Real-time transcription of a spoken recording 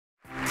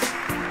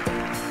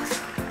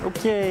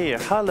Okay,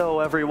 hello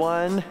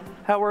everyone.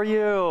 How are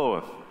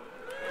you?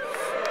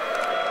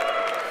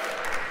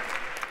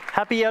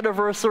 Happy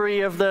anniversary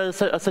of the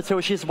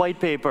Satoshi's white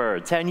paper,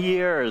 10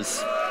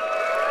 years.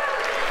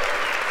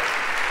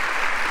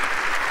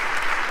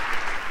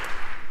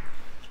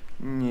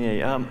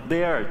 Yeah,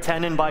 there,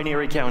 10 in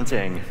binary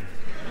counting.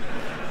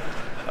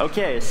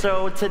 Okay,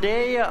 so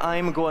today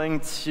I'm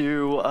going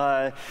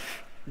to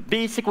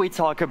basically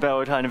talk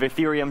about kind of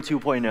Ethereum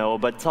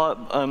 2.0,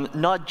 but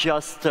not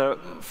just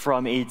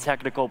from a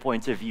technical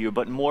point of view,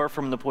 but more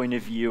from the point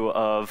of view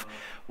of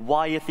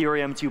why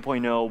Ethereum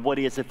 2.0, what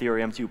is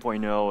Ethereum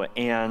 2.0,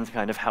 and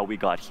kind of how we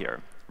got here,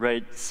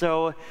 right?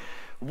 So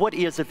what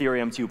is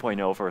Ethereum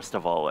 2.0, first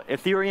of all?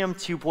 Ethereum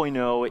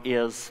 2.0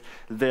 is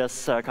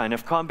this kind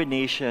of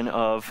combination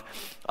of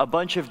a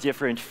bunch of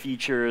different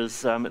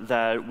features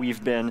that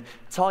we've been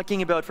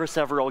talking about for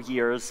several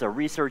years,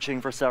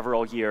 researching for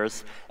several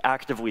years,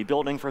 actively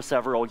building for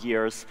several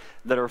years,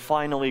 that are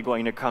finally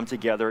going to come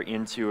together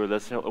into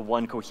this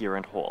one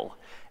coherent whole.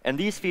 And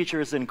these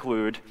features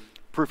include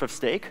proof of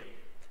stake,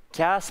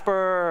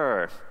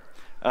 Casper,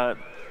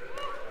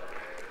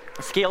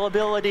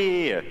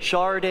 scalability,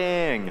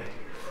 sharding,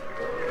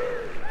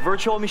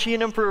 virtual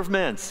machine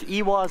improvements,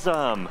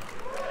 EWASM,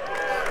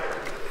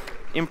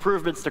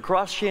 improvements to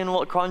cross-chain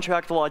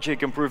contract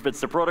logic, improvements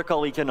to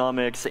protocol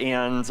economics,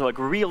 and like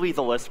really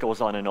the list goes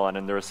on,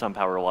 and there's some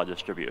power law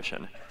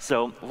distribution.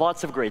 So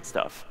lots of great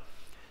stuff.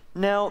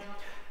 Now,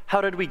 how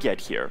did we get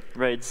here,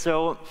 right?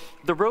 So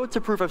the road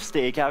to proof of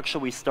stake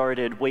actually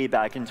started way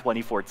back in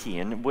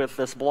 2014 with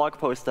this blog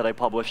post that I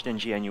published in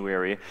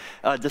January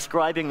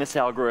describing this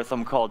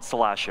algorithm called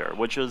Slasher,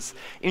 which was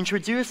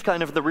introduced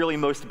kind of the really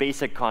most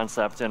basic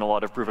concept in a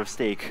lot of proof of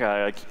stake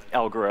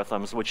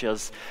algorithms, which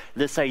is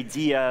this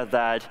idea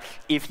that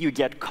if you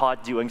get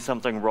caught doing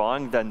something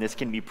wrong, then this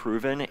can be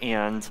proven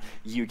and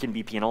you can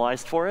be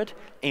penalized for it,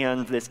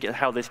 and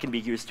how this can be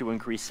used to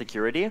increase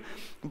security.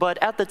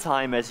 But at the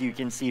time, as you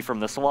can see from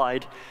the slide,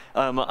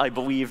 I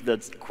believe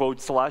that, quote,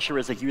 Slasher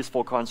is a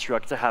useful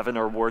construct to have in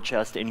our war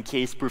chest in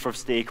case proof of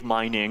stake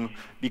mining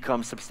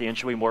becomes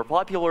substantially more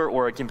popular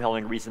or a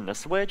compelling reason to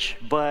switch,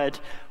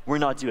 but we're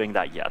not doing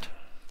that yet.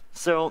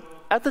 So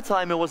at the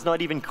time, it was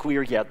not even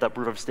clear yet that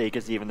proof of stake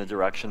is even the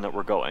direction that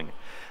we're going.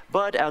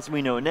 But as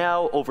we know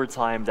now, over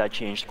time, that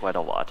changed quite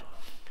a lot.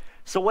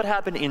 So what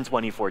happened in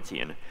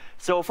 2014?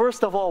 So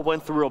first of all,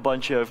 went through a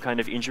bunch of kind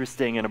of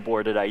interesting and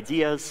aborted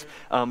ideas.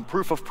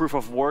 Proof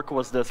of work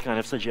was this kind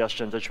of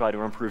suggestion to try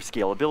to improve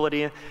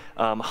scalability.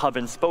 Hub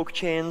and spoke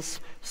chains.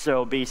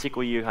 So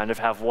basically, you kind of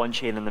have one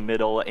chain in the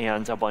middle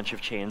and a bunch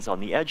of chains on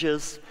the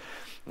edges.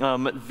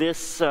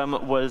 This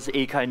was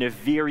a kind of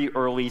very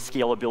early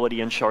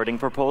scalability and sharding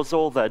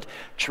proposal that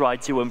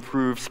tried to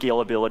improve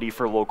scalability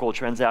for local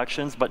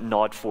transactions, but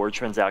not for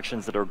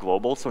transactions that are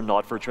global, so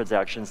not for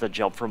transactions that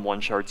jump from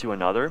one shard to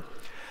another.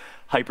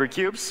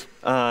 Hypercubes,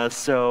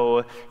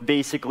 so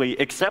basically,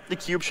 except the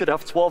cube should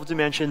have 12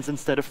 dimensions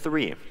instead of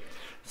 3.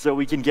 So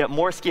we can get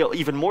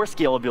even more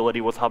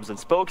scalability with hubs and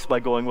spokes by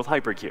going with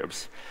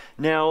hypercubes.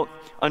 Now,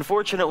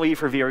 unfortunately,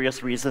 for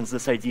various reasons,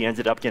 this idea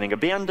ended up getting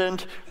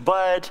abandoned,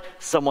 but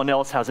someone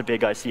else has a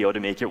big ICO to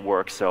make it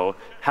work, so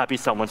happy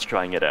someone's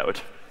trying it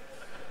out.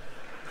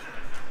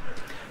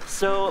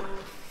 So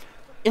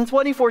in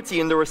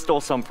 2014, there was still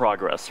some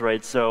progress,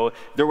 right? So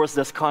there was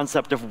this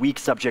concept of weak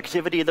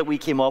subjectivity that we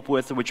came up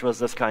with, which was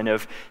this kind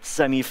of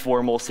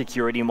semi-formal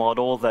security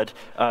model that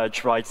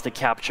tries to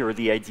capture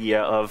the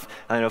idea of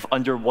kind of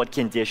under what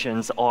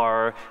conditions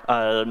are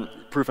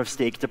proof of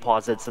stake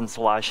deposits and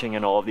slashing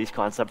and all of these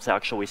concepts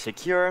actually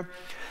secure.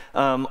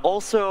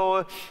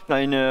 Also,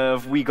 kind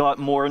of, we got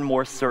more and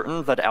more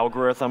certain that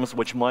algorithms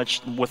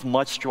with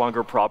much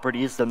stronger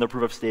properties than the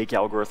proof of stake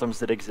algorithms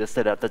that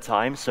existed at the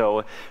time,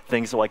 so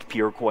things like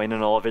Peercoin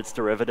and all of its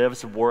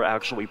derivatives, were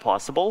actually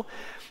possible.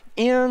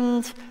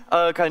 And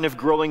a kind of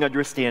growing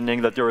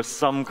understanding that there was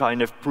some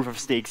kind of proof of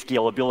stake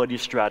scalability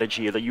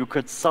strategy that you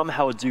could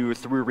somehow do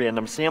through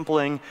random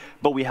sampling,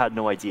 but we had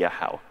no idea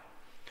how.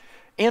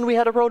 And we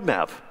had a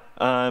roadmap.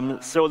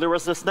 So there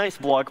was this nice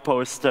blog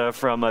post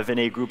from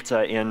Vinay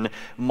Gupta in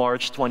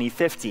March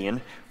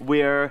 2015,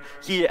 where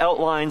he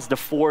outlines the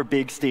 4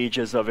 big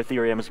stages of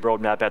Ethereum's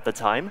roadmap at the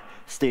time.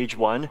 Stage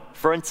 1,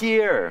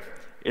 Frontier.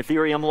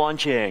 Ethereum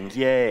launching,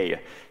 yay.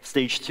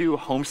 Stage 2,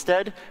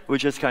 Homestead,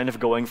 which is kind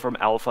of going from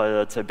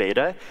alpha to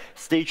beta.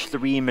 Stage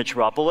 3,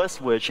 Metropolis,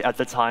 which at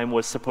the time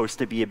was supposed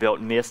to be about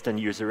Mist and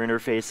user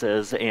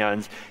interfaces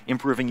and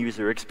improving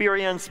user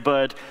experience,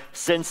 but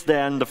since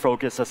then the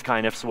focus has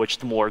kind of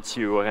switched more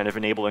to kind of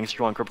enabling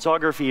strong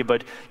cryptography,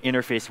 but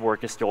interface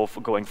work is still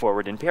going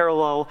forward in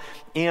parallel.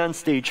 And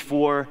Stage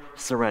 4,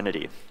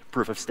 Serenity,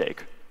 proof of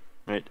stake,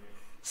 right?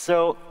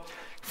 So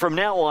from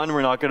now on,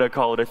 we're not going to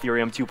call it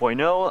Ethereum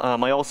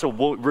 2.0. I also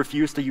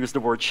refuse to use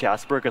the word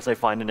Casper because I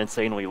find it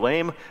insanely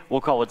lame.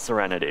 We'll call it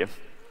Serenity.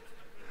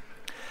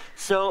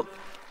 So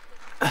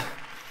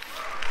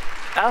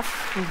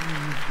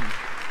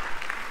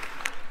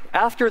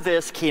After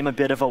this came a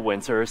bit of a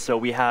winter, so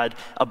we had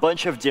a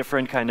bunch of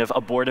different kind of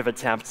abortive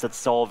attempts at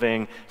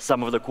solving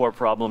some of the core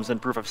problems in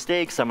proof of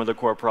stake, some of the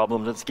core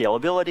problems in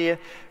scalability.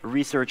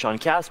 Research on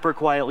Casper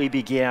quietly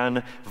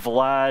began.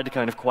 Vlad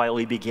kind of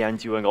quietly began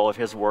doing all of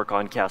his work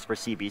on Casper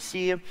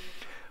CBC.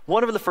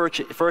 One of the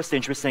first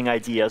interesting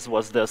ideas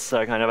was this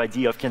kind of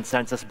idea of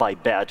consensus by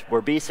bet,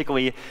 where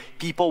basically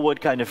people would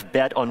kind of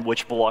bet on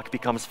which block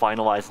becomes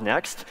finalized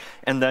next,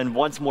 and then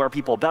once more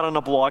people bet on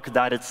a block,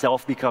 that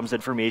itself becomes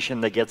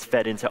information that gets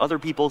fed into other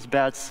people's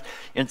bets.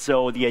 And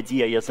so the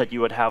idea is that you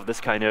would have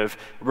this kind of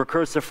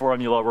recursive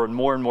formula where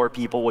more and more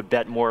people would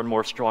bet more and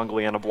more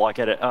strongly on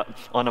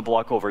a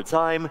block over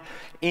time,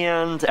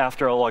 and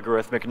after a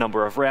logarithmic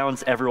number of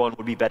rounds, everyone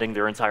would be betting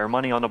their entire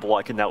money on a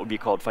block, and that would be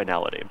called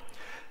finality.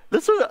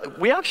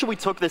 We actually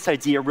took this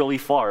idea really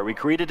far. We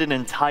created an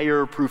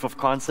entire proof of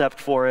concept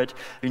for it,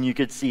 and you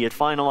could see it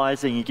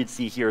finalizing. You could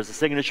see here's a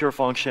signature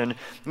function.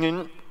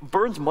 And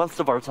burned months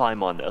of our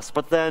time on this.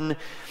 But then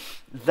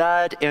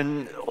that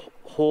and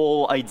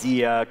whole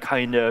idea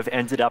kind of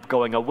ended up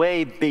going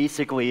away,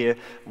 basically,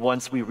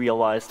 once we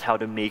realized how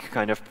to make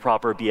kind of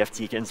proper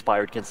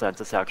BFT-inspired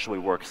consensus actually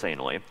work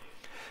sanely.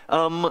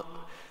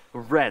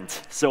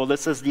 Rent. So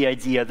this is the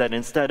idea that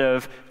instead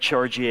of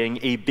charging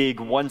a big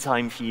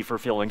one-time fee for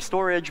filling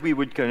storage, we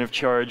would kind of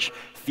charge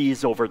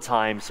fees over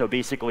time. So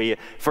basically,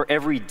 for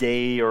every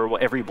day or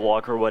every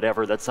block or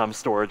whatever that some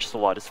storage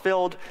slot is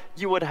filled,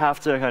 you would have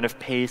to kind of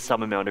pay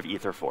some amount of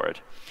ether for it.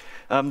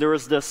 There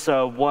was this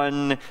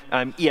one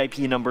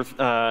EIP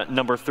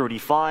number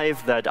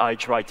 35 that I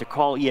tried to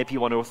call EIP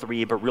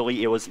 103, but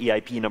really it was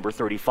EIP number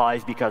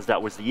 35 because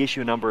that was the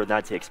issue number and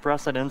that takes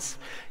precedence.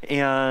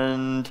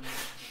 And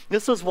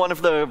this was one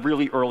of the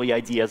really early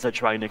ideas at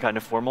trying to kind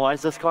of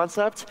formalize this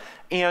concept.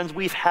 And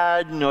we've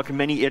had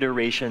many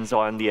iterations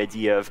on the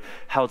idea of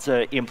how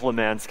to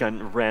implement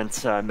kind of rent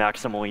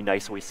maximally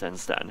nicely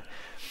since then.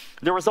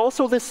 There was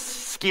also this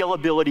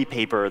scalability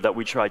paper that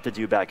we tried to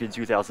do back in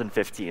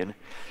 2015.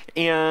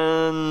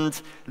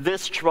 And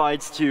this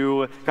tried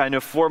to kind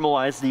of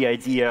formalize the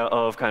idea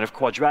of kind of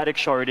quadratic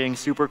sharding,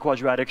 super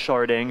quadratic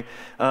sharding,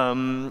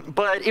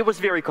 but it was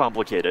very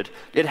complicated.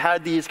 It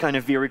had these kind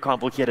of very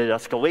complicated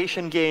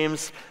escalation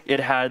games. It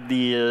had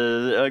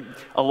a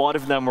lot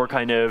of them were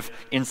kind of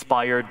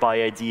inspired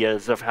by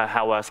ideas of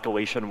how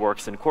escalation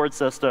works in chord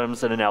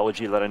systems, an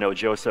analogy that I know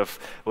Joseph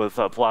with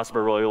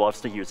Plasma really loves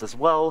to use as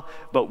well,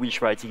 but we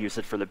tried to use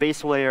it for the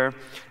base layer.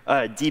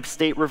 Deep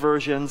state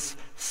reversions,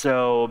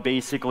 so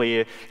basically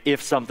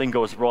if something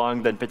goes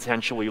wrong, then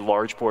potentially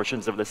large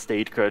portions of the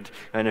state could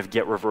kind of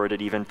get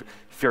reverted even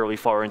fairly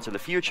far into the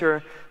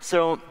future.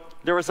 So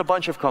there was a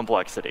bunch of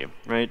complexity,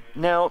 right?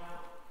 Now,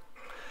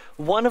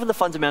 one of the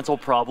fundamental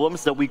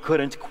problems that we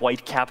couldn't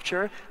quite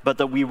capture, but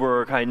that we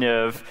were kind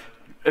of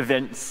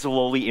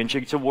slowly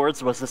inching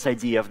towards was this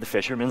idea of the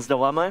fisherman's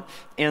dilemma.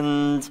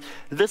 And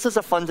this is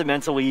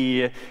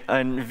a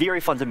very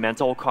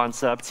fundamental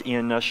concept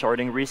in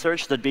sharding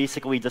research that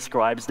basically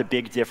describes the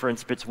big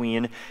difference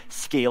between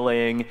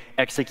scaling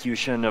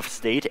execution of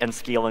state and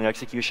scaling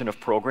execution of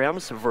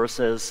programs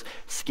versus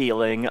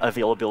scaling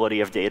availability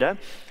of data.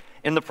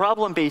 And the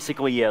problem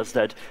basically is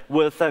that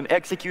with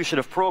execution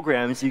of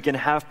programs, you can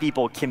have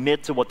people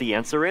commit to what the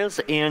answer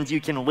is, and you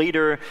can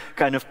later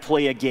kind of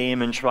play a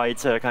game and try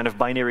to kind of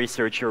binary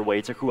search your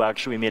way to who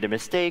actually made a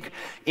mistake,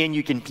 and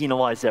you can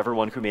penalize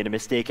everyone who made a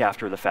mistake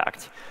after the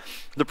fact.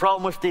 The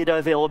problem with data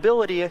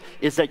availability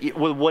is that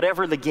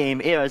whatever the game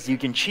is, you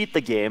can cheat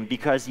the game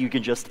because you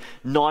can just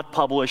not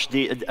publish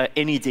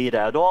any data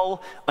at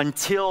all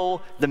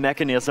until the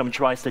mechanism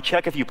tries to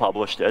check if you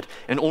published it,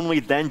 and only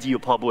then do you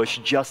publish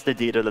just the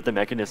data that the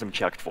mechanism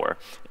checked for.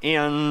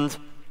 And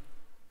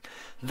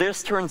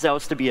this turns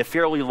out to be a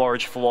fairly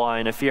large flaw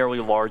in a fairly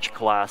large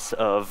class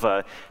of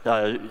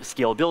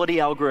scalability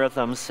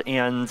algorithms.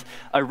 And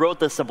I wrote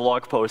this a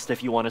blog post.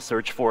 If you want to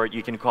search for it,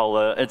 you can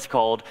it's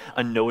called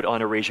A Note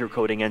on Erasure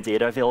Coding and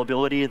Data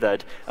Availability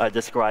that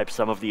describes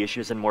some of the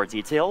issues in more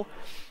detail.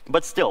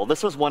 But still,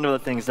 this was one of the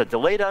things that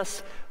delayed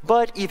us.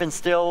 But even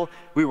still,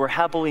 we were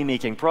happily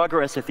making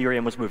progress.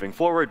 Ethereum was moving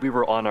forward. We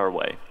were on our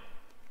way.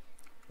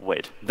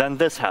 Wait, then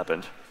this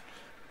happened.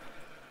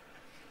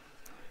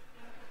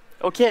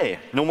 OK,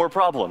 no more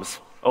problems.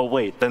 Oh,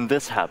 wait, then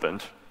this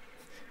happened.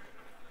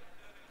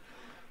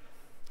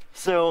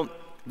 So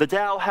the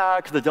DAO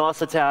hack, the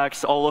DOS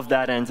attacks, all of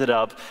that ended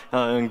up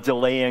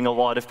delaying a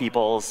lot of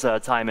people's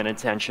time and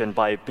attention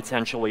by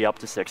potentially up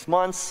to 6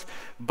 months.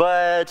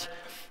 But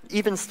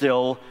even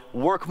still,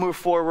 work moved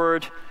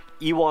forward.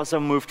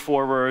 EWASM moved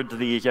forward,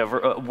 the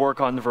work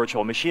on the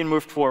virtual machine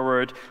moved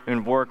forward,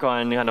 and work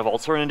on kind of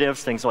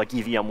alternatives, things like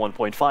EVM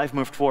 1.5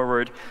 moved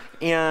forward,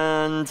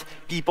 and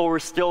people were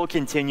still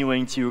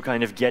continuing to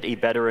kind of get a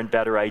better and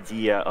better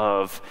idea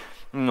of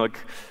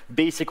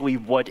basically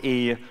what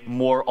a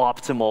more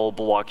optimal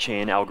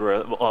blockchain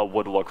algorithm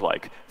would look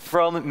like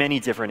from many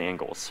different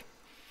angles.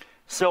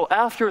 So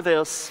after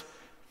this,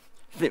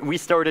 we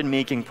started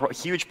making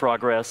huge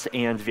progress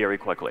and very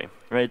quickly,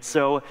 right?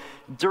 So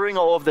during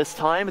all of this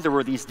time, there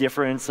were these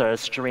different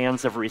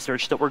strands of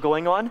research that were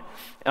going on.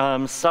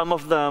 Some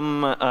of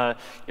them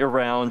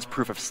around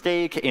proof of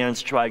stake and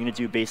trying to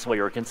do base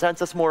layer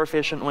consensus more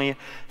efficiently.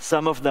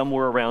 Some of them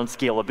were around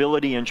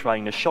scalability and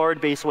trying to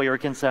shard base layer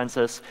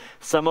consensus.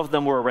 Some of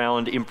them were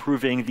around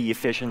improving the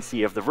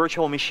efficiency of the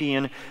virtual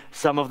machine.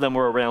 Some of them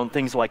were around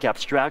things like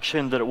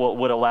abstraction that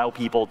would allow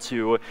people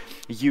to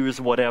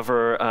use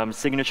whatever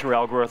signature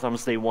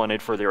algorithms they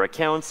wanted for their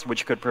accounts,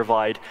 which could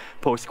provide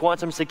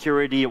post-quantum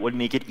security. It would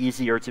make it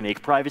easier to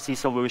make privacy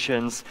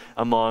solutions,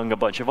 among a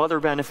bunch of other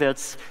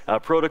benefits,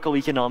 protocol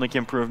economic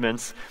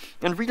improvements.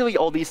 And really,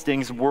 all these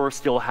things were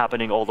still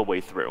happening all the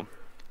way through.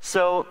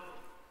 So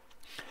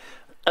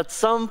at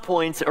some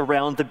point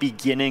around the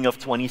beginning of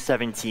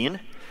 2017,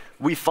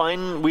 we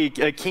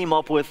came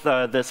up with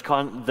this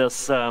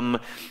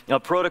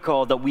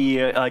protocol that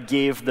we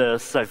gave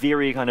this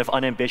very kind of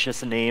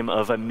unambitious name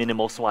of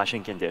minimal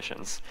slashing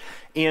conditions.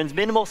 And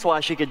minimal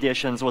slashing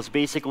conditions was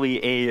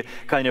basically a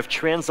kind of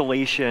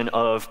translation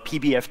of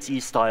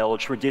PBFT-style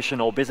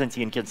traditional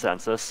Byzantine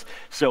consensus.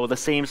 So the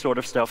same sort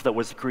of stuff that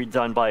was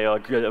done by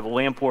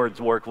Lamport,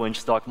 Dwork,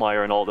 Lynch,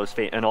 Stockmeyer,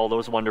 and all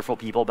those wonderful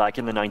people back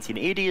in the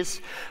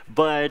 1980s,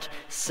 but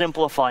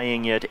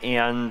simplifying it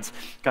and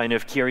kind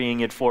of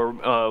carrying it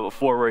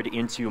forward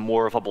into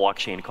more of a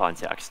blockchain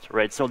context,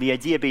 right? So the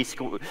idea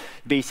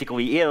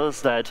basically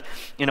is that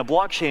in a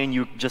blockchain,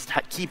 you just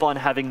keep on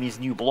having these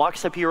new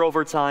blocks appear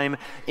over time,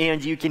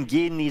 and you can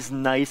gain these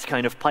nice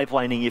kind of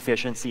pipelining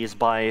efficiencies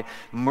by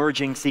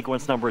merging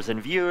sequence numbers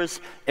and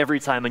views. Every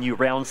time a new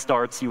round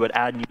starts, you would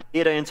add new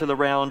data into the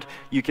round.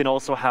 You can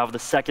also have the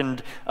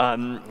second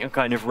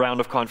kind of round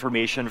of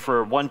confirmation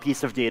for one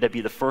piece of data be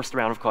the first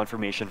round of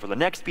confirmation for the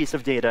next piece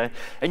of data,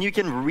 and you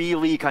can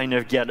really kind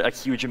of get a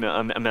huge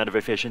amount of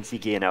efficiency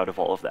gain out of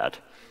all of that.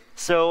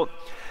 So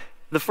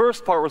the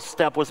first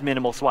step was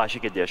minimal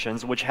slashing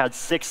conditions, which had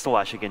 6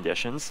 slashing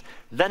conditions.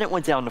 Then it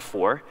went down to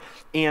 4.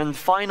 And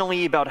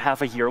finally, about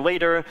half a year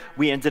later,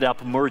 we ended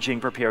up merging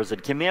prepares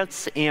and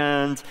commits.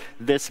 And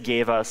this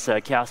gave us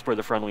Casper,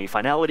 the friendly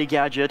finality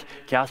gadget,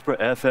 Casper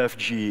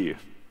FFG.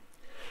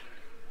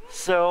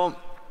 So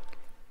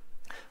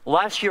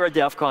last year at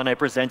DevCon, I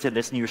presented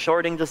this new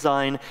sharding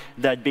design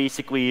that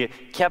basically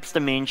kept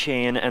the main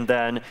chain and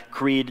then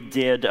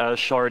did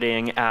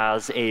sharding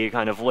as a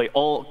kind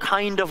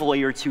of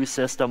layer 2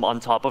 system on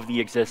top of the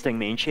existing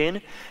main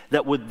chain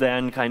that would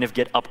then kind of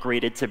get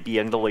upgraded to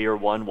being the layer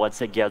 1 once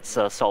it gets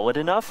solid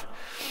enough.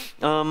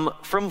 From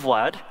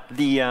Vlad,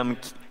 the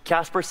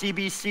Casper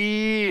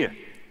CBC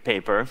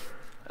paper.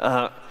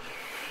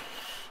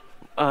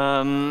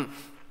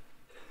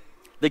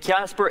 The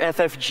Casper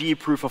FFG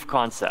proof of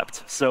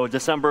concept. So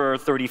December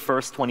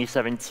 31st,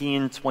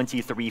 2017,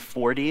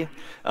 2340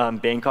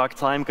 Bangkok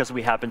time, because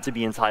we happened to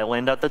be in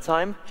Thailand at the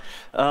time.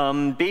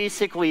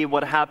 Basically,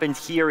 what happened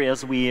here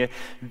is we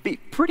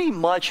pretty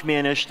much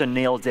managed to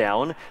nail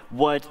down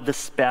what the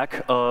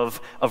spec of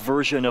a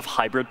version of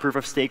hybrid proof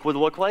of stake would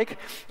look like.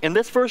 And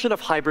this version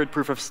of hybrid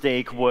proof of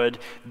stake would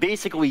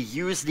basically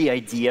use the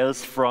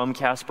ideas from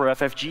Casper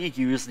FFG,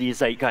 use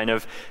these kind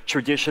of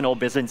traditional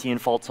Byzantine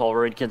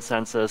fault-tolerant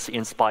consensus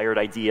inspired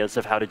ideas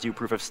of how to do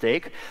proof of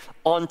stake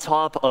on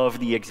top of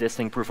the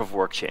existing proof of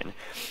work chain.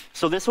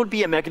 So this would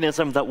be a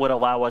mechanism that would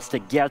allow us to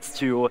get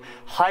to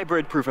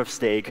hybrid proof of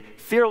stake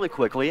fairly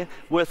quickly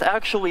with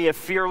actually a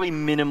fairly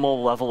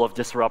minimal level of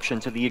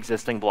disruption to the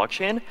existing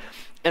blockchain.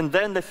 And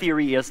then the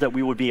theory is that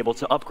we would be able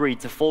to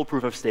upgrade to full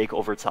proof of stake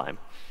over time.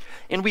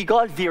 And we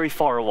got very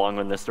far along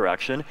in this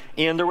direction.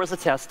 And there was a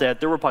testnet,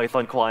 there were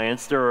Python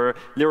clients, there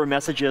were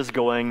messages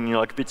going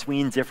like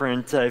between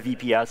different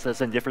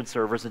VPSs and different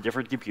servers and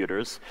different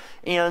computers.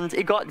 And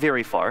it got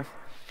very far.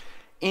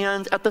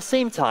 And at the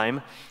same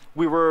time,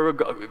 we were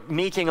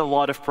making a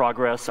lot of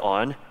progress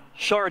on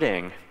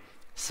sharding.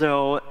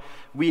 So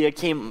we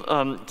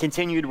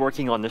continued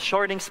working on the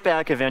sharding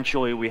spec.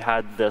 Eventually, we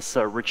had this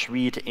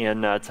retreat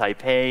in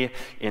Taipei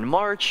in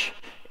March.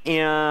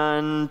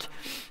 And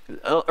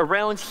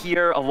around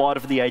here, a lot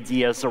of the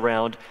ideas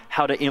around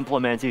how to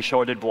implement a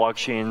sharded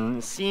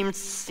blockchain seemed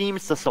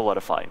to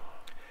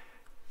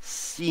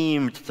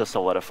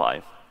solidify.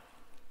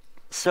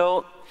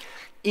 So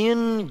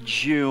in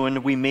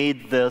June, we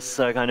made this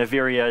kind of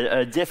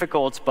very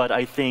difficult, but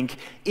I think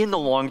in the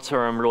long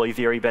term, really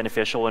very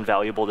beneficial and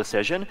valuable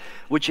decision,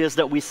 which is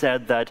that we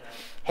said that,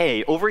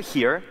 hey, over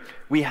here,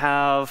 we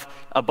have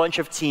a bunch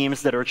of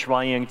teams that are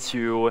trying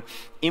to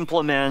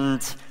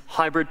implement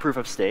hybrid proof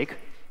of stake.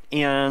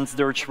 And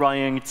they're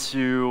trying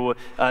to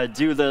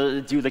do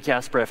the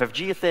Casper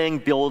FFG thing,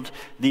 build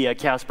the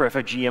Casper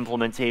FFG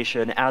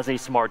implementation as a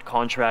smart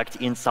contract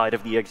inside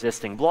of the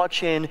existing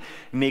blockchain,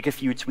 make a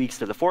few tweaks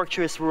to the fork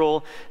choice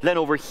rule. Then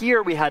over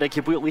here, we had a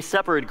completely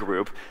separate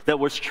group that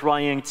was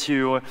trying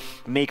to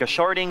make a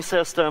sharding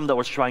system, that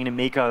was trying to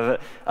make a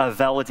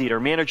validator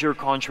manager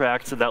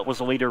contract that was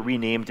later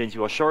renamed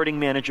into a sharding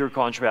manager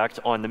contract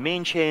on the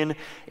main chain,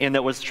 and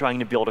that was trying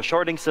to build a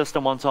sharding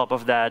system on top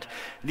of that.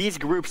 These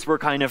groups were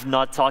kind of of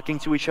not talking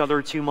to each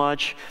other too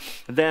much.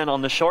 Then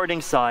on the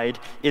sharding side,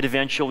 it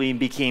eventually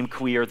became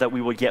clear that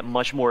we would get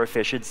much more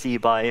efficiency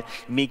by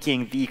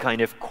making the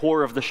kind of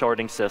core of the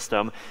sharding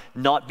system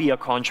not be a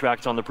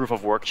contract on the proof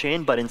of work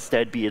chain, but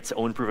instead be its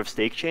own proof of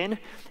stake chain.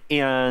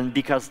 And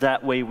because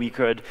that way we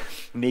could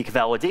make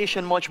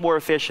validation much more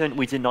efficient,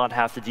 we did not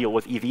have to deal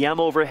with EVM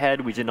overhead,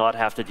 we did not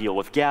have to deal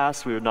with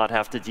gas, we would not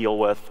have to deal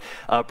with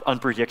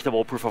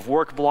unpredictable proof of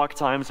work block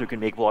times, we could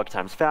make block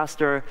times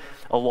faster,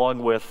 along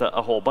with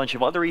a whole bunch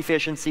of other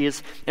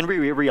efficiencies. And we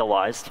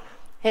realized,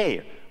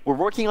 hey, we're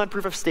working on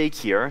proof of stake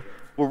here,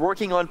 we're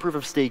working on proof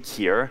of stake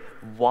here,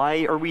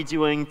 why are we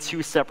doing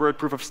two separate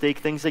proof of stake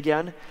things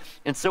again?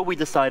 And so we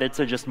decided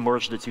to just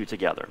merge the two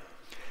together.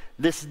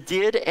 This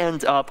did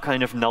end up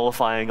kind of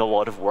nullifying a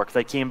lot of work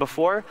that came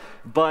before,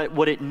 but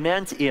what it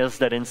meant is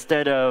that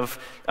instead of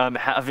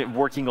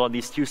working on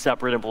these two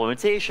separate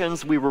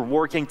implementations, we were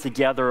working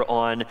together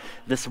on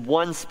this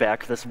one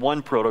spec, this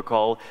one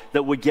protocol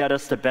that would get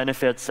us the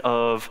benefits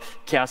of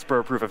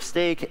Casper proof of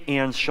stake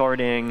and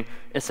sharding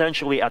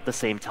essentially at the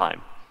same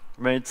time,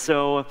 right?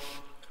 So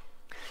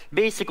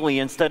basically,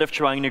 instead of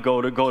trying to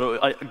go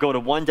to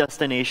one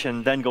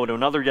destination, then go to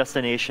another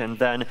destination,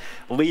 then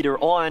later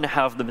on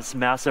have this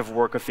massive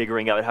work of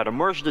figuring out how to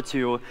merge the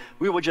two,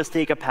 we would just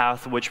take a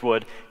path which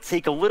would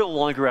take a little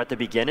longer at the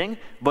beginning,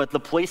 but the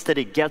place that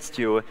it gets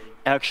to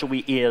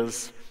actually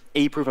is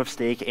a proof of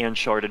stake and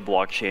sharded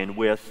blockchain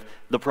with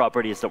the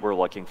properties that we're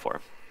looking for.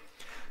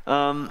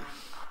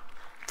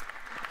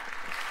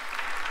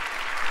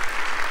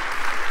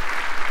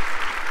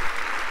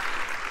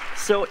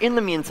 So in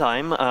the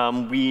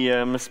meantime, we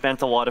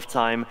spent a lot of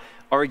time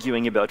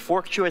arguing about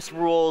fork choice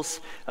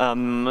rules.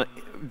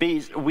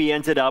 We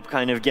ended up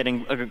kind of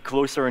getting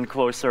closer and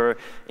closer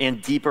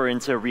and deeper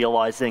into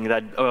realizing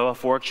that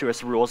fork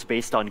choice rules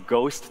based on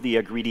Ghost,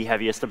 the greedy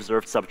heaviest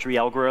observed subtree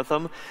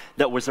algorithm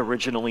that was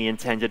originally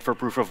intended for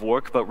proof of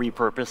work but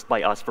repurposed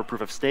by us for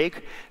proof of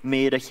stake,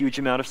 made a huge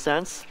amount of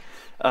sense.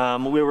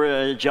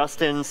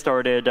 Justin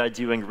started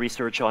doing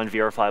research on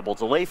verifiable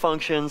delay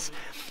functions.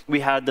 We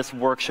had this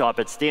workshop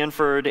at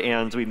Stanford,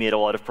 and we made a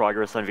lot of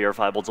progress on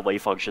verifiable delay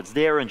functions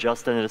there, and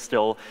Justin is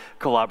still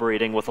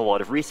collaborating with a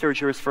lot of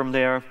researchers from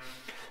there.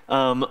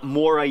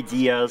 More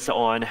ideas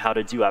on how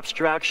to do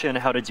abstraction,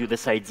 how to do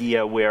this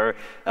idea where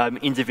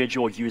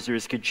individual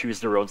users could choose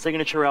their own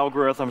signature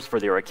algorithms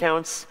for their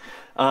accounts.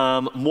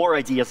 More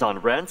ideas on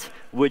rent,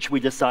 which we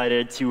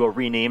decided to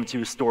rename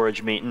to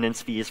storage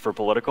maintenance fees for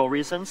political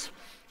reasons.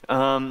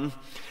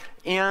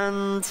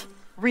 And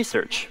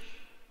research.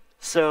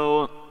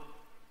 So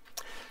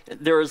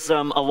there's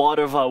a lot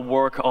of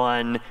work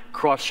on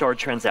cross-shard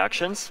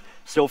transactions.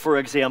 So for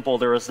example,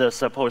 there was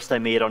this post I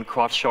made on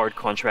cross-shard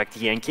contract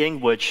yanking,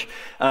 which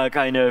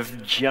kind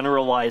of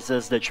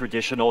generalizes the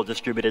traditional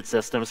distributed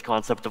systems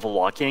concept of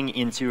locking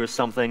into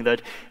something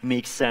that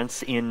makes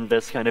sense in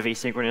this kind of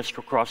asynchronous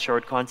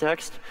cross-shard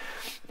context.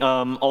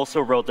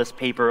 Also wrote this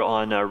paper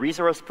on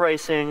resource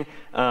pricing,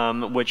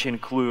 which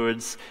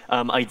includes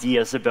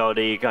ideas about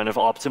a kind of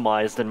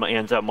optimized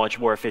and much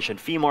more efficient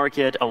fee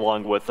market,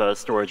 along with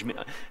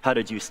how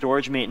to do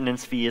storage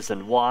maintenance fees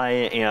and why,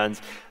 and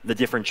the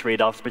different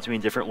trade-offs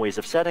between different ways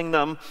of setting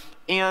them.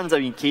 And I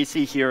mean,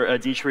 Casey here,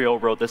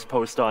 Ditrio, wrote this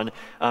post on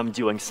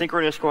doing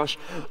synchronous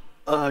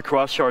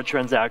cross-shard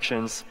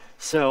transactions.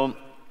 So.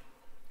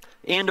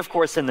 And of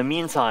course, in the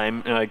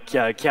meantime,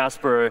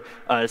 Casper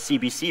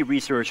CBC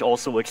research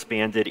also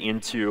expanded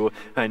into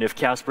kind of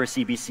Casper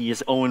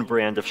CBC's own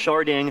brand of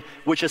sharding,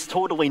 which is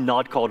totally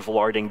not called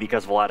Vlarding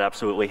because Vlad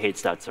absolutely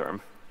hates that term.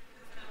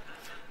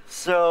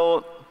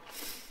 So,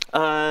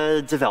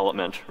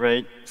 development,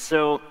 right?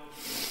 So,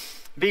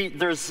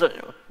 there's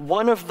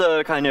one of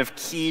the kind of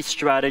key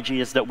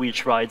strategies that we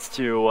tried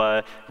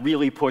to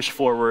really push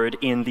forward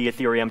in the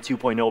Ethereum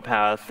 2.0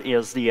 path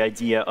is the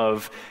idea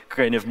of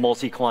kind of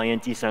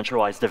multi-client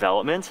decentralized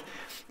development.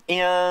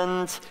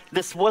 And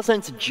this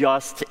wasn't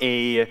just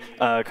a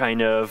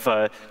kind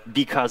of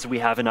because we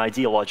have an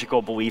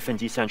ideological belief in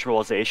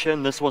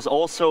decentralization. This was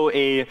also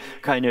a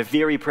kind of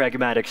very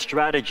pragmatic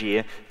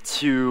strategy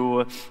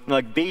to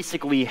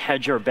basically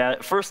hedge our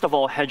bet. First of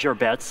all, hedge our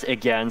bets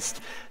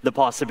against the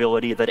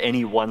possibility that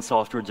any one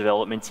software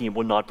development team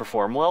would not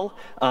perform well.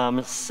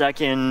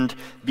 Second,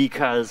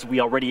 because we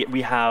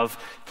have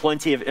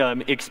plenty of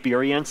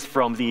experience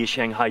from the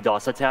Shanghai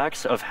DOS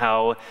attacks of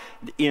how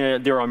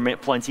there are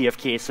plenty of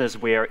cases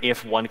where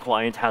if one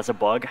client has a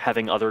bug,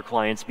 having other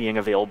clients being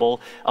available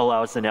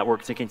allows the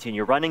network to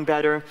continue running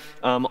better.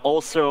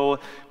 Also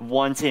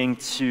wanting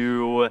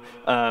to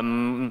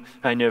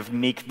kind of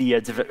make the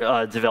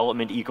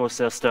development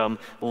ecosystem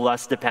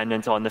less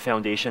dependent on the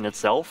foundation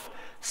itself.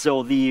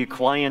 So the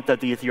client that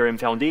the Ethereum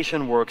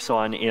Foundation works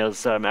on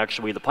is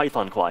actually the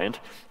Python client.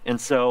 And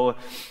so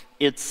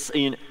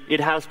it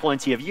has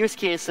plenty of use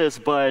cases,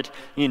 but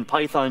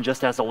Python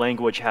just as a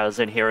language has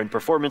inherent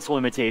performance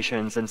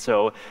limitations, and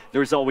so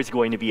there's always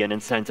going to be an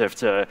incentive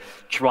to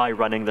try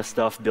running the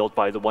stuff built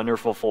by the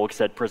wonderful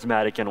folks at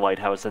Prismatic and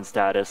Lighthouse and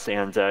Status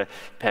and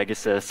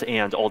Pegasus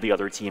and all the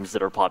other teams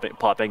that are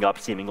popping up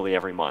seemingly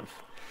every month.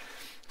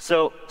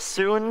 So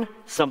soon,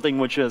 something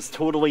which is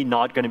totally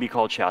not going to be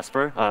called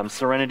Jasper,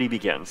 Serenity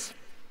begins.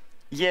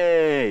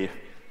 Yay!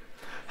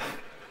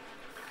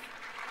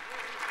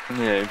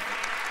 Yay.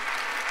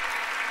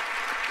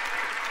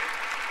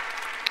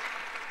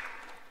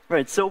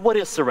 Right, so what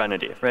is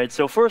Serenity, right?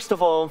 So first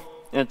of all,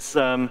 it's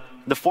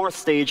the fourth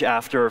stage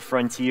after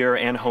Frontier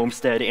and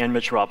Homestead and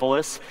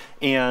Metropolis,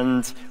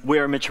 and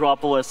where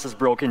Metropolis is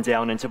broken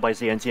down into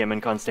Byzantium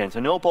and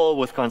Constantinople,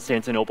 with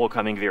Constantinople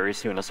coming very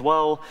soon as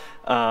well.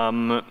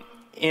 And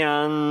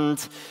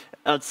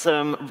it's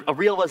a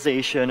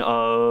realization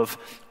of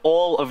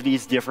all of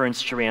these different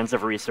strands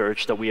of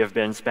research that we have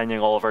been spending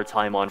all of our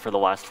time on for the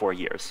last 4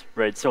 years,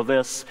 right? So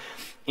this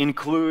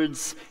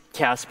includes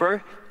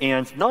Casper,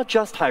 and not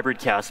just hybrid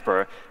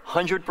Casper,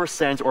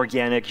 100%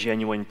 organic,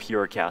 genuine,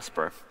 pure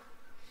Casper.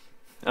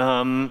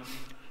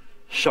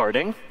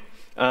 Sharding,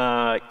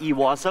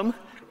 EWASM,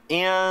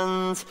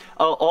 and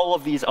all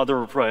of these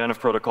other kind of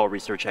protocol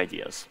research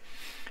ideas.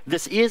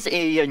 This is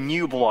a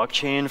new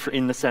blockchain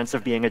in the sense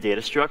of being a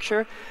data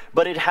structure,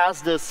 but it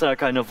has this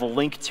kind of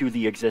link to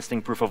the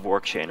existing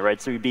proof-of-work chain,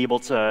 right? So you'd be able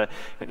to,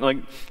 like,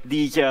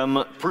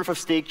 the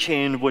proof-of-stake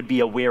chain would be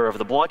aware of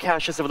the block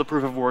hashes of the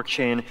proof-of-work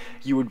chain.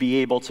 You would be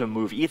able to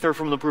move Ether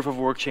from the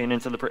proof-of-work chain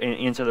into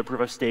the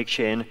proof-of-stake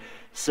chain.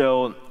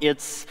 So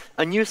it's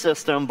a new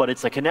system, but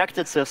it's a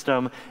connected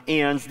system,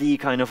 and the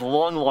kind of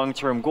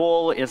long-term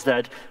goal is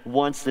that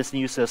once this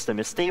new system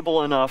is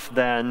stable enough,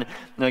 then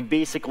like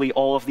basically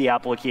all of the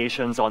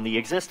applications on the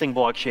existing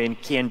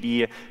blockchain can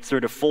be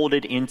sort of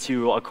folded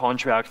into a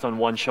contract on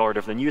one shard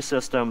of the new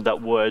system that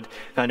would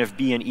kind of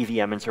be an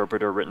EVM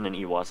interpreter written in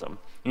EWASM.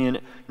 And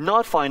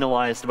not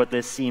finalized, but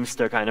this seems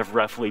to kind of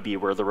roughly be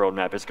where the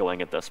roadmap is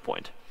going at this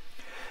point.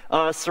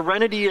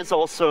 Serenity is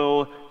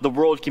also the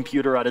world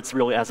computer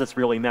as it's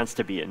really meant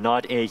to be,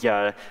 not a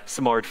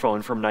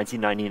smartphone from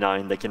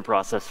 1999 that can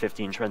process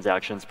 15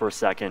 transactions per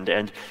second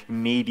and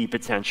maybe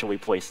potentially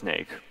play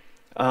Snake.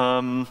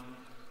 And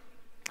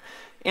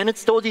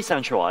it's still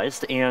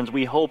decentralized, and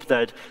we hope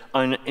that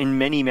in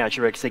many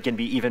metrics it can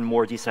be even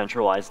more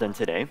decentralized than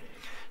today.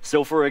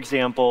 So for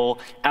example,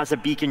 as a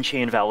beacon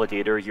chain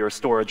validator, your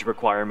storage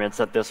requirements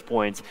at this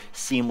point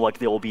seem like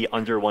they will be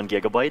under 1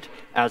 gigabyte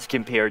as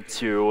compared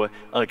to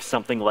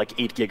something like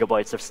 8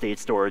 gigabytes of state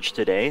storage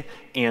today,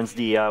 and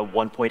the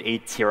 1.8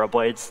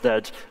 terabytes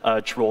that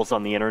trolls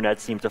on the internet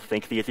seem to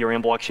think the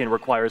Ethereum blockchain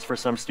requires for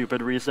some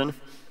stupid reason.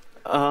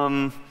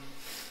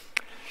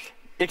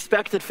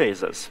 Expected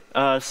phases.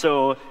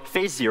 So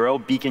phase 0,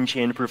 beacon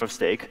chain proof of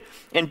stake.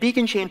 And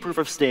beacon chain proof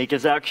of stake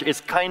is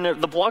kind of,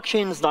 the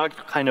blockchain is not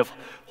kind of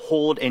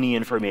hold any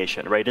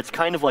information, right? It's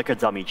kind of like a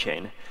dummy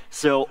chain.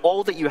 So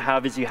all that you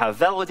have is you have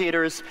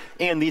validators,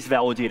 and these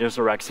validators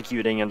are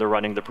executing and they're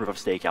running the proof of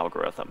stake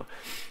algorithm.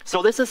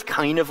 So this is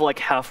kind of like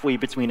halfway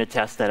between a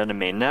testnet and a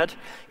mainnet.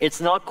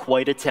 It's not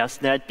quite a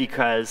testnet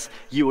because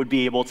you would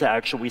be able to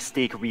actually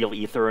stake real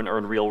Ether and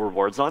earn real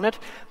rewards on it,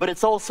 but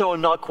it's also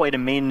not quite a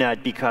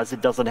mainnet because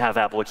it doesn't have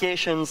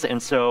applications,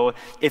 and so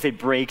if it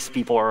breaks,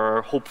 people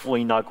are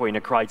hopefully not going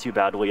to cry too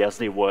badly as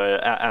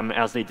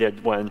they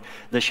did when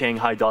the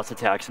Shanghai DOS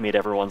attacks made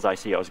everyone's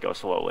ICOs go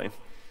slowly.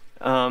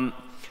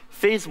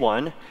 Phase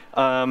 1,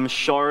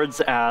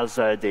 shards as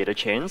data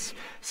chains.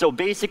 So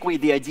basically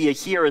the idea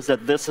here is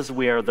that this is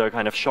where the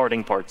kind of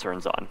sharding part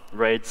turns on,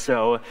 right?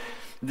 So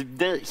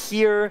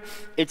here,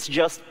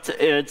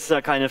 it's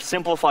a kind of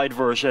simplified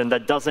version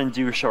that doesn't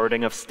do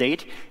sharding of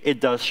state.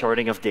 It does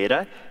sharding of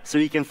data. So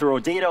you can throw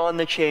data on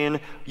the chain.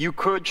 You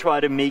could try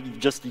to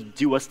just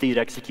do a state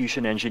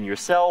execution engine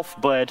yourself,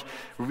 but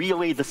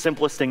really the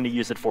simplest thing to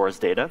use it for is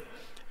data.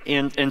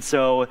 And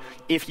so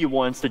if you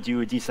want to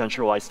do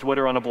decentralized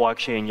Twitter on a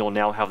blockchain, you'll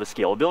now have the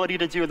scalability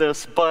to do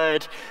this,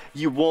 but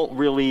you won't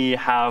really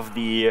have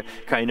the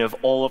kind of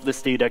all of the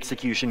state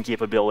execution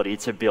capability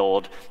to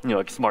build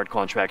like smart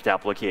contract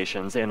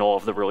applications and all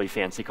of the really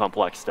fancy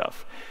complex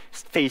stuff.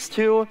 Phase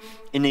 2,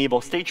 enable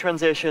state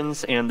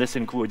transitions, and this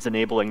includes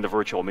enabling the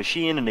virtual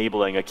machine,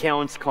 enabling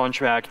accounts,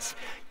 contracts,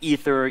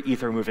 Ether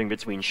moving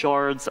between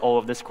shards, all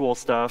of this cool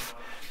stuff.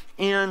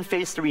 And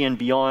phase 3 and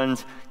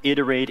beyond,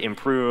 iterate,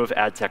 improve,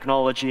 add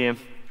technology.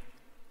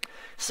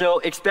 So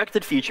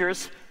expected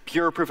features,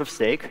 pure proof of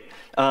stake,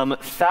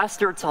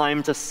 faster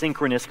time to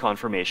synchronous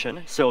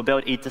confirmation, so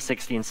about 8 to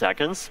 16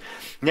 seconds.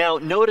 Now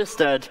notice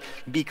that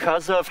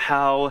because of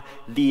how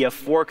the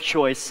fork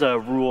choice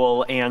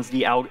rule and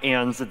the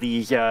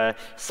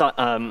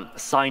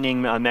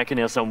signing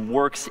mechanism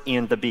works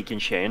in the beacon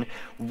chain,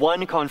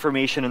 one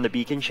confirmation in the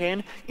beacon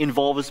chain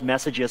involves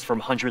messages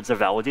from hundreds of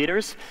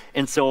validators.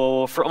 And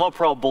so from a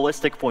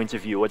probabilistic point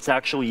of view, it's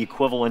actually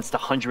equivalent to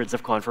hundreds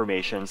of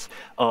confirmations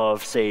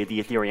of, say,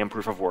 the Ethereum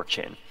proof of work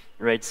chain.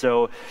 Right,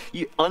 so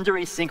under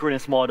a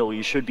synchronous model,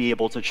 you should be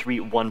able to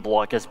treat one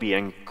block as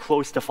being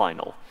close to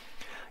final.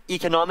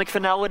 Economic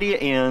finality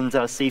and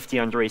safety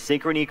under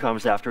asynchrony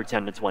comes after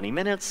 10 to 20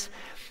 minutes.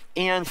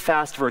 And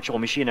fast virtual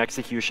machine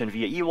execution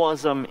via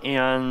EWASM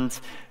and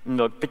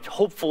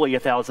hopefully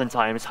 1,000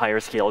 times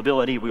higher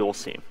scalability, we will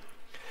see.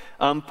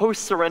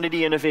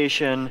 Post-Serenity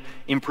innovation,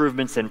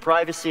 improvements in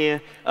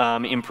privacy.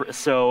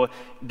 So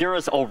there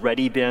has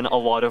already been a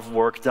lot of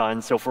work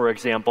done. So for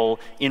example,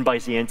 in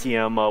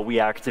Byzantium, we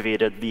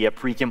activated the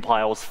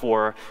precompiles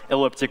for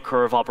elliptic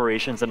curve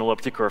operations and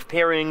elliptic curve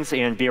pairings.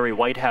 And Barry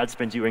Whitehead's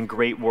been doing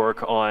great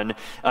work on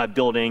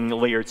building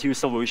layer 2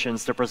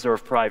 solutions to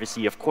preserve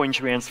privacy of coin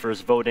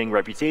transfers, voting,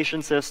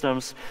 reputation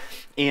systems.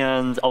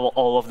 And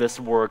all of this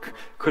work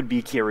could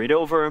be carried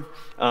over.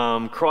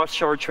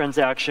 Cross-shard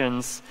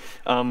transactions,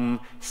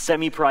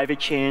 semi-private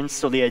chains.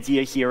 So the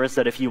idea here is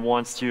that if you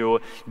want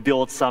to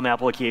build some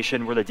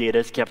application where the data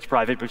is kept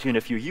private between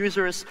a few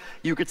users,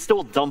 you could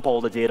still dump all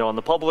the data on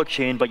the public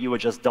chain, but you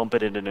would just dump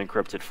it in an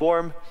encrypted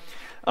form.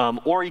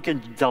 Or you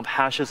can dump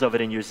hashes of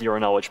it and use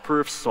zero-knowledge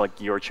proofs,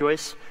 like your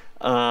choice.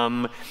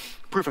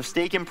 Proof of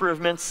stake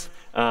improvements.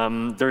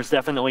 There's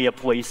definitely a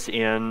place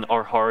in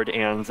our hard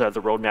and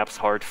the roadmap's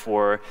hard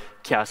for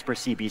Casper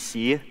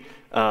CBC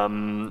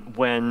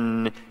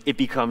when it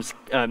becomes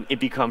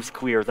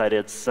clear that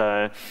it's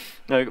that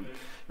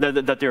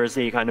there is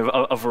a kind of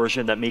a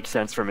version that makes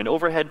sense from an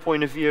overhead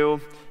point of view.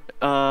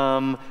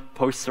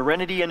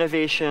 Post-Serenity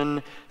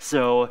innovation.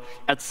 So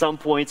at some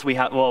points we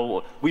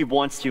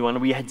want to,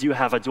 and we do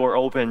have a door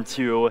open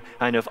to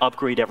kind of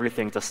upgrade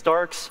everything to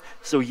Starks.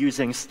 So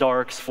using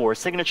Starks for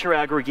signature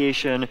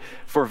aggregation,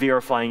 for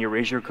verifying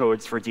erasure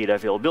codes for data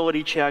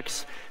availability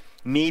checks,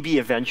 maybe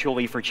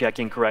eventually for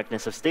checking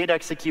correctness of state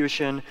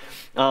execution,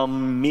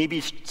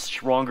 maybe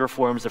stronger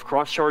forms of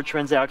cross-shard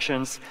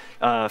transactions,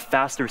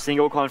 faster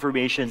single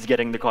confirmations,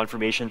 getting the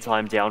confirmation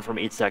time down from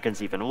 8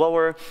 seconds even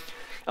lower.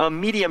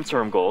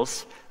 Medium-term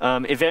goals,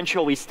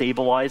 eventually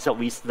stabilize at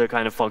least the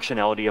kind of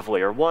functionality of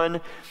layer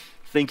 1,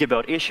 think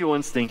about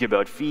issuance, think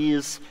about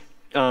fees,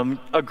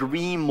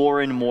 agree more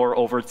and more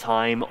over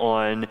time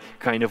on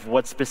kind of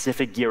what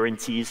specific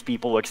guarantees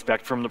people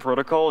expect from the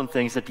protocol and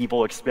things that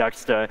people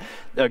expect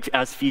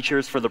as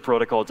features for the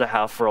protocol to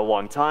have for a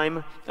long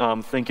time.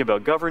 Think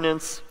about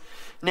governance.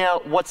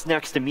 Now, what's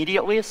next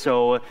immediately?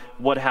 So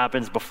what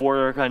happens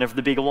before kind of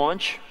the big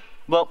launch?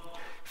 Well,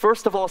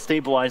 first of all,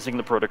 stabilizing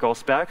the protocol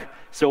spec.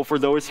 So for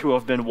those who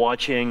have been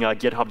watching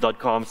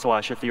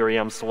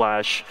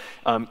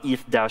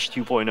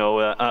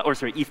github.com/ethereum/eth-2.0, or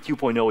sorry,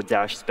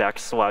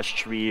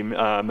 eth2.0-specs/tree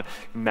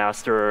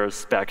master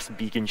specs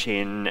beacon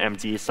chain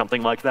MD,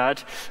 something like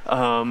that.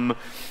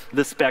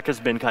 The spec has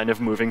been kind of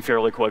moving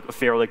fairly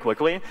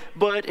quickly,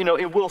 but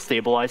it will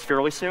stabilize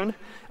fairly soon.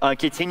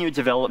 Continued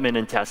development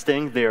and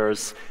testing.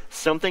 There's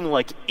something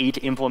like 8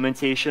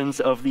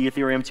 implementations of the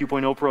Ethereum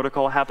 2.0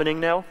 protocol happening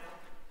now.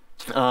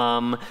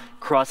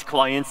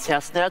 Cross-client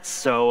testnets.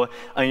 So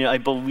I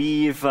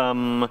believe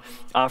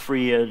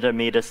Afri had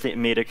made a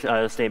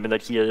statement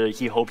that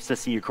he hopes to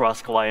see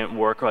cross-client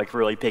work like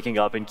really picking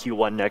up in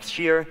Q1 next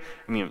year.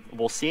 I mean,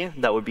 we'll see.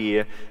 That would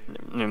be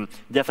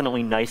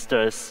definitely nice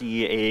to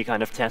see a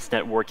kind of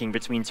testnet working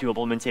between 2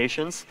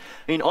 implementations.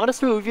 I mean,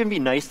 honestly, it would even be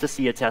nice to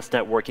see a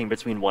testnet working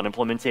between 1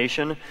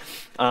 implementation.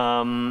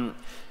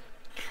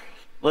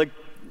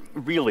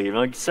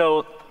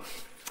 So.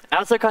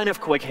 As a kind of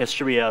quick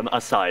history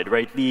aside,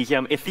 right, the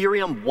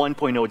Ethereum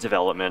 1.0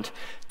 development,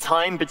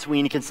 time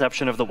between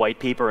conception of the white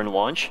paper and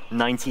launch,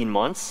 19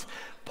 months.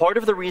 Part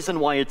of the reason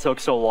why it took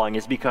so long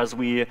is because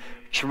we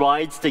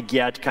tried to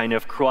get kind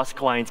of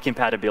cross-client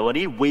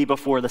compatibility way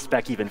before the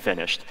spec even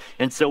finished.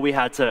 And so we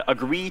had to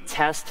agree,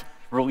 test,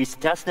 release a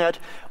testnet,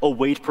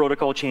 await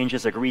protocol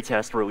changes, agree,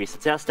 test, release a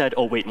testnet,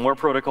 await more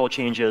protocol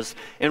changes,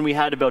 and we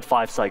had about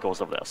 5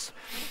 cycles of this.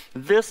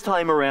 This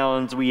time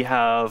around, we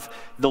have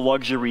the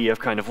luxury of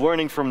kind of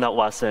learning from that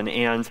lesson,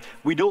 and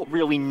we don't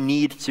really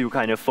need to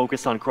kind of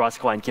focus on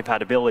cross-client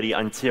compatibility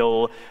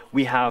until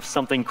we have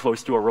something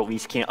close to a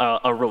release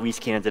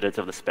candidate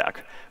of the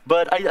spec.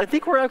 But I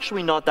think we're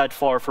actually not that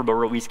far from a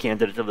release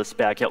candidate of the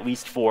spec, at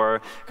least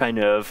for kind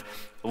of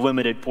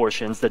limited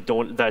portions that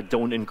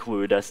don't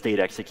include state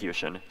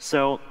execution.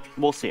 So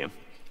we'll see.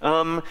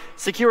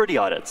 Security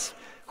audits.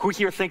 Who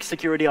here thinks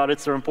security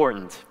audits are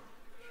important?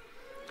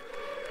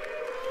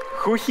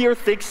 Who here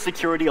thinks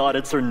security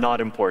audits are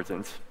not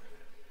important?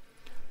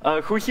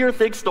 Who here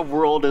thinks the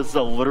world is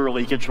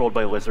literally controlled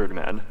by lizard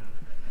men?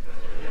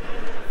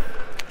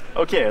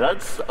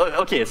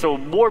 Okay, so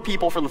more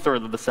people for the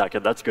third than the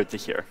second. That's good to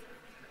hear.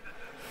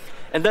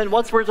 And then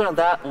once we're done on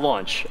that,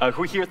 launch.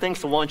 Who here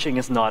thinks launching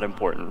is not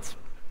important?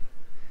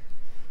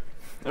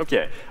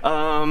 Okay.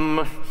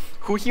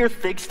 Who here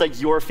thinks that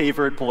your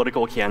favorite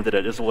political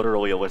candidate is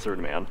literally a lizard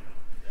man?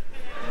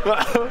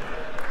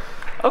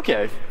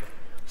 Okay.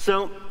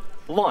 So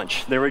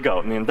launch. There we go.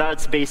 I mean,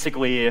 that's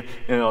basically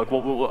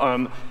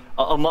the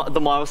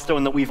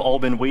milestone that we've all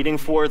been waiting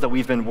for, that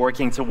we've been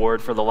working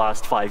toward for the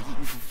last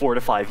 4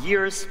 to 5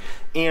 years,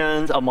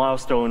 and a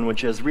milestone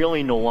which is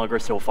really no longer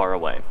so far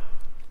away.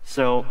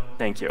 So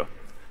thank you.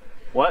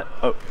 What?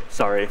 Oh,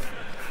 sorry.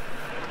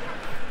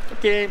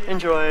 Okay,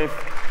 enjoy.